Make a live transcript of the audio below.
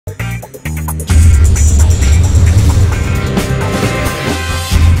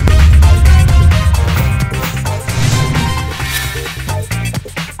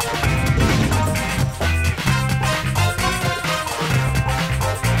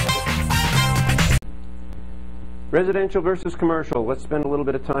Residential versus commercial. Let's spend a little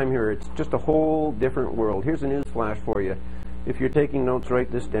bit of time here. It's just a whole different world. Here's a news flash for you. If you're taking notes, write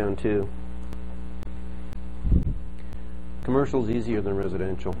this down too. Commercial is easier than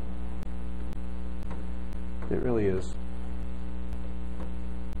residential. It really is.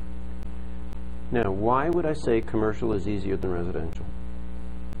 Now, why would I say commercial is easier than residential?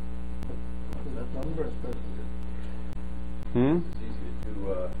 It's easy to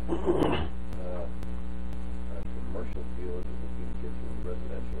do a commercial deal as you can get to a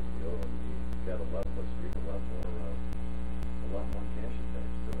residential deal, and you've got a lot more street, a lot more cash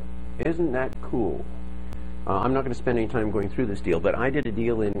attached to it. Isn't that cool? I'm not going to spend any time going through this deal, but I did a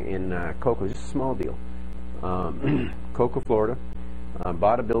deal in Cocoa, just a small deal. Cocoa, Florida.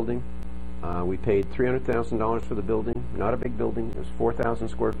 Bought a building. We paid $300,000 for the building. Not a big building. It was 4,000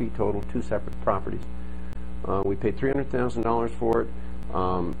 square feet total, two separate properties. We paid $300,000 for it.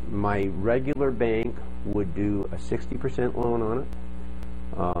 My regular bank would do a 60% loan on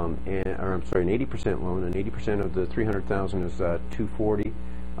it, or I'm sorry, an 80% loan, and 80% of the $300,000 is $240,000.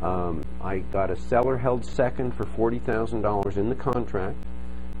 I got a seller held second for $40,000 in the contract,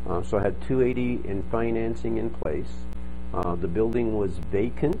 so I had $280,000 in financing in place. The building was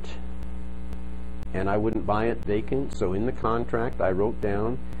vacant, and I wouldn't buy it vacant, so in the contract I wrote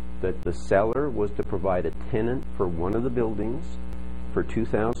down that the seller was to provide a tenant for one of the buildings for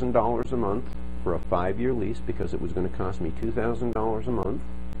 $2,000 a month for a 5-year lease, because it was going to cost me $2,000 a month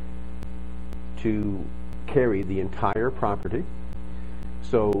to carry the entire property.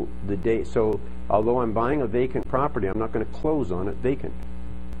 So although I'm buying a vacant property, I'm not going to close on it vacant.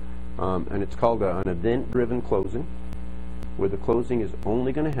 And it's called an event-driven closing, where the closing is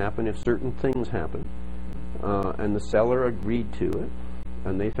only going to happen if certain things happen. And the seller agreed to it,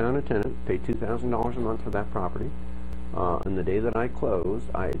 and they found a tenant, paid $2,000 a month for that property. And the day that I close,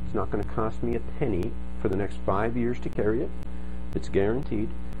 it's not going to cost me a penny for the next 5 years to carry it. It's guaranteed.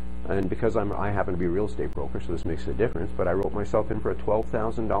 And because I happen to be a real estate broker, so this makes a difference, but I wrote myself in for a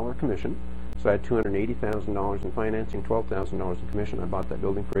 $12,000 commission. So I had $280,000 in financing, $12,000 in commission. I bought that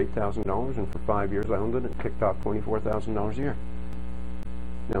building for $8,000, and for 5 years I owned it and kicked off $24,000 a year.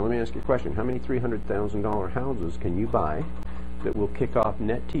 Now let me ask you a question. How many $300,000 houses can you buy that will kick off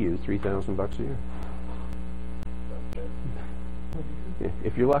net to you $3,000 a year?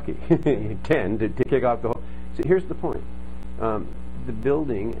 If you're lucky. 10 to kick off the whole. See, here's the point. The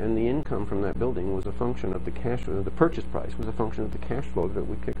building and the income from that building was a function of the cash flow. The purchase price was a function of the cash flow that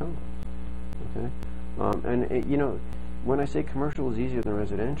we kick off. Okay, you know, when I say commercial is easier than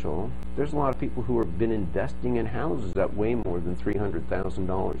residential, there's a lot of people who have been investing in houses that weigh more than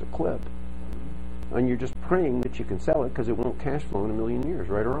 $300,000 a clip, and you're just praying that you can sell it because it won't cash flow in a million years,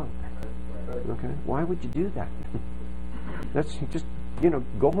 right or wrong. Okay, why would you do that? That's just, you know,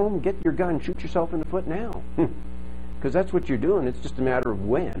 go home, get your gun, shoot yourself in the foot now. Because that's what you're doing. It's just a matter of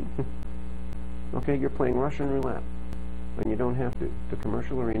when. Okay, you're playing Russian roulette, and you don't have to. The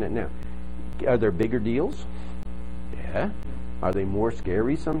commercial arena. Now, are there bigger deals? Yeah. Are they more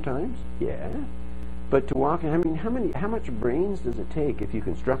scary sometimes? Yeah. But to walk in, I mean, how much brains does it take, if you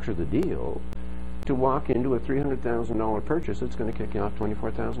can structure the deal, to walk into a $300,000 purchase that's going to kick you off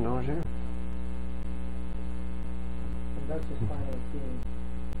 $24,000 a year? And that's just financing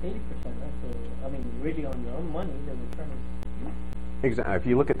 80%, right? So, I mean, really on your own money, the return is huge. Exactly. If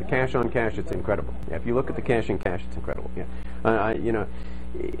you look at the cash on cash, it's incredible. Yeah, if you look at the cash on cash, it's incredible. Yeah. You know,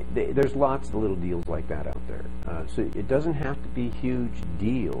 there's lots of little deals like that out there. So it doesn't have to be huge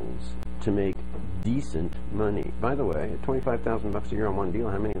deals to make decent money. By the way, at $25,000 a year on one deal,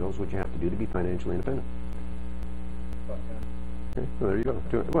 how many of those would you have to do to be financially independent? Okay, well, there you go.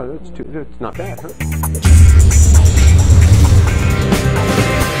 Well, that's not bad, huh?